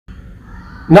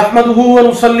नहमदुहु व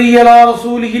नुसल्ली अला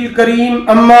रसूलिहिल करीम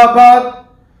अम्मा बाद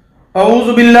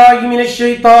अऊज़ु बिल्लाहि मिनश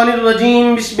शैतानिर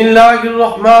रजीम बिस्मिल्लाहिर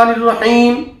रहमानिर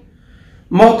रहीम।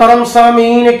 मोहतरम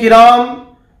सामीन किराम,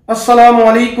 अस्सलामु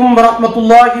अलैकुम व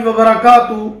रहमतुल्लाहि व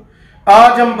बरकातुहू।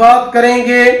 आज हम बात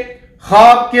करेंगे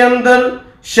ख्वाब के अंदर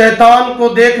शैतान को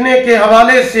देखने के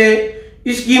हवाले से।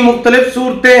 इसकी मुख्तलिफ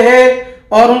सूरतें हैं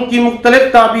और उनकी मुख्तलिफ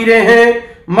ताबीरें हैं।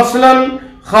 मसलन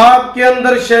ख्वाब के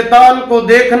अंदर शैतान को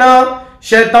देखना,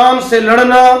 शैतान से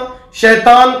लड़ना,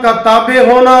 शैतान का ताबे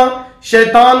होना,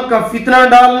 शैतान का फितना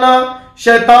डालना,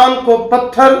 शैतान को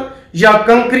पत्थर या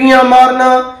कंकरियां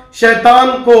मारना,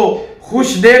 शैतान को खुश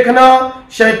देखना,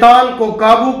 शैतान को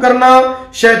काबू करना,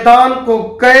 शैतान को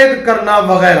कैद करना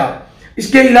वगैरह।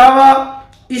 इसके अलावा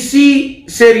इसी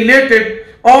से रिलेटेड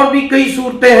और भी कई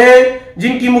सूरतें हैं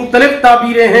जिनकी मुख्तलिफ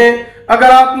ताबीरें हैं।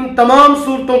 अगर आप इन तमाम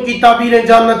सूरतों की ताबीरें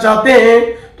जानना चाहते हैं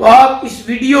तो आप इस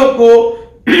वीडियो को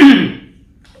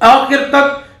आखिर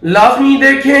तक लाजमी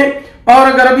देखें। और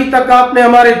अगर अभी तक आपने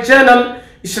हमारे चैनल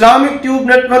इस्लामिक ट्यूब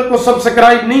नेटवर्क को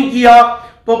सब्सक्राइब नहीं किया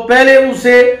तो पहले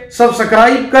उसे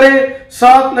सब्सक्राइब करें,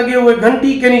 साथ लगे हुए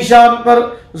घंटी के निशान पर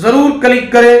जरूर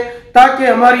क्लिक करें ताकि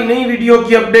हमारी नई वीडियो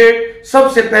की अपडेट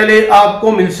सबसे पहले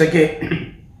आपको मिल सके।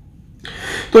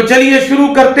 तो चलिए शुरू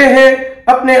करते हैं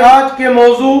अपने आज के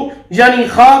मौजू यानी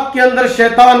ख्वाब के अंदर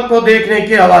शैतान को देखने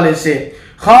के हवाले से।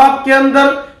 ख्वाब के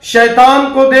अंदर शैतान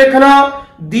को देखना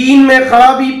दीन में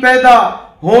खराबी पैदा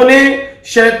होने,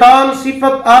 शैतान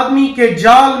सिफत आदमी के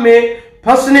जाल में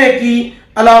फंसने की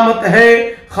अलामत है।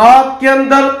 ख्वाब के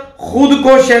अंदर खुद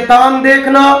को शैतान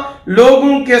देखना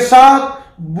लोगों के साथ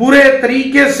बुरे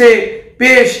तरीके से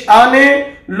पेश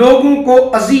आने, लोगों को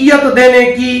अजियत देने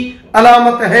की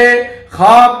अलामत है।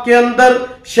 ख्वाब के अंदर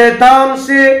शैतान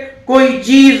से कोई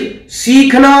चीज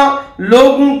सीखना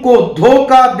लोगों को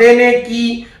धोखा देने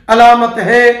की अलामत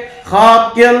है।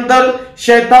 ख्वाब के अंदर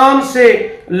शैतान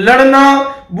से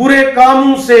लड़ना, बुरे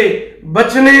कामों से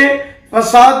बचने,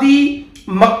 फसादी,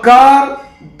 मक्कार,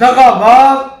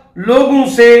 दगाबाज लोगों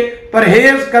से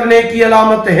परहेज करने की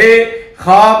अलामत है।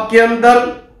 ख्वाब के अंदर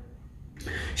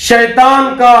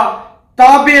शैतान का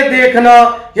ताबे देखना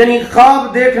यानी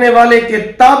ख्वाब देखने वाले के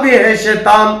ताबे है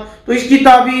शैतान, तो इसकी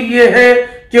ताबीर यह है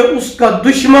कि उसका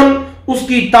दुश्मन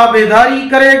उसकी ताबेदारी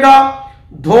करेगा,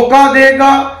 धोखा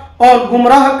देगा और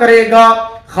गुमराह करेगा।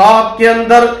 ख्वाब के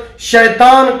अंदर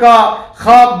शैतान का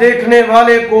ख्वाब देखने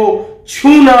वाले को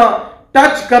छूना,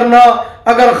 टच करना,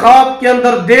 अगर ख्वाब के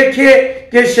अंदर देखे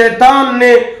कि शैतान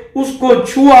ने उसको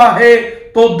छुआ है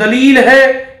तो दलील है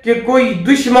कि कोई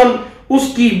दुश्मन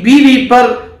उसकी बीवी पर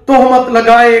तोहमत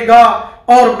लगाएगा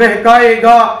और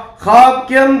बहकाएगा। ख्वाब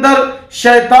के अंदर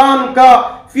शैतान का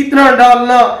फितना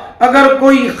डालना, अगर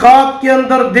कोई ख्वाब के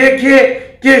अंदर देखे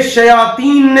कि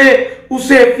शयातीन ने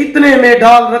उसे फितने में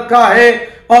डाल रखा है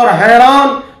और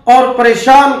हैरान और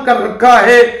परेशान कर रखा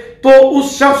है तो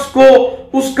उस शख्स को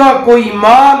उसका कोई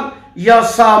माल या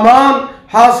सामान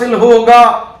हासिल होगा।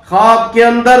 ख्वाब के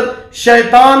अंदर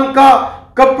शैतान का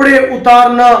कपड़े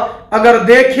उतारना, अगर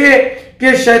देखे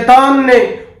कि शैतान ने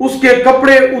उसके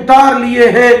कपड़े उतार लिए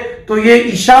हैं तो ये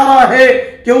इशारा है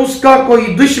कि उसका कोई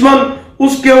दुश्मन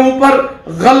उसके ऊपर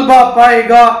गलबा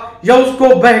पाएगा या उसको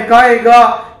बहकाएगा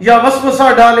या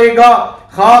वसवसा डालेगा।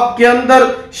 ख्वाब के अंदर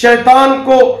शैतान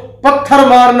को पत्थर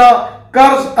मारना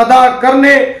कर्ज अदा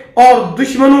करने और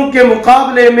दुश्मनों के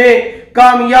मुकाबले में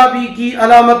कामयाबी की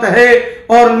अलामत है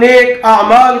और नेक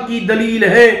आमाल की दलील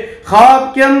है।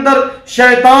 ख्वाब के अंदर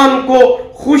शैतान को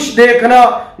खुश देखना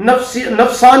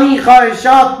नफसानी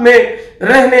ख्वाहिशात में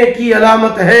रहने की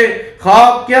अलामत है।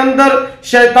 ख्वाब के अंदर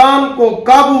शैतान को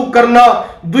काबू करना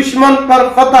दुश्मन पर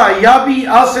फतह याबी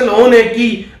हासिल होने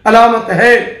की अलामत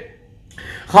है।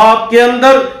 ख्वाब के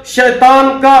अंदर शैतान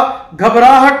का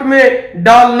घबराहट में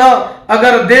डालना,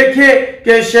 अगर देखे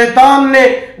कि शैतान ने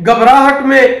घबराहट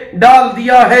में डाल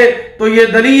दिया है तो ये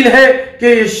दलील है कि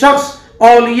ये शख्स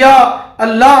औलिया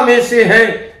अल्लाह में से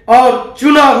है और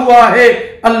चुना हुआ है।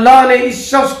 अल्लाह ने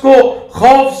इस शख्स को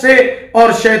खौफ से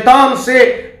और शैतान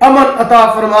से अमन अता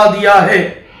फरमा दिया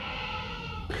है।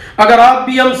 अगर आप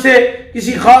भी हमसे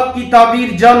किसी ख्वाब की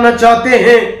ताबीर जानना चाहते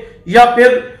हैं या फिर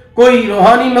कोई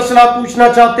रूहानी मसला पूछना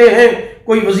चाहते हैं,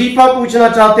 कोई वजीफा पूछना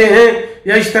चाहते हैं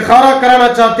या इस्तिखारा कराना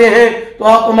चाहते हैं तो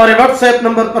आप हमारे व्हाट्सएप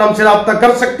नंबर पर हमसे राब्ता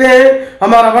कर सकते हैं।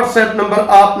 हमारा व्हाट्सएप नंबर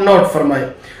आप नोट फरमाएं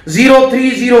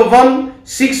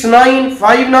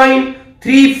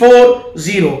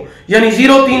 03016959 यानी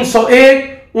 0301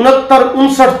 69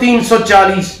 59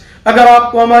 340। अगर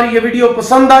आपको हमारी ये वीडियो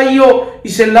पसंद आई हो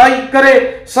इसे लाइक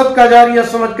करें, सदका जारिया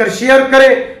समझकर शेयर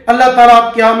करें। अल्लाह ताला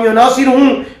आपके हामी और नासिर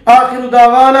हूं। आखिर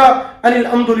दावाना अनिल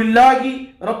हम्दुलिल्लाहि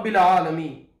रब्बिल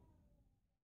आलमीन।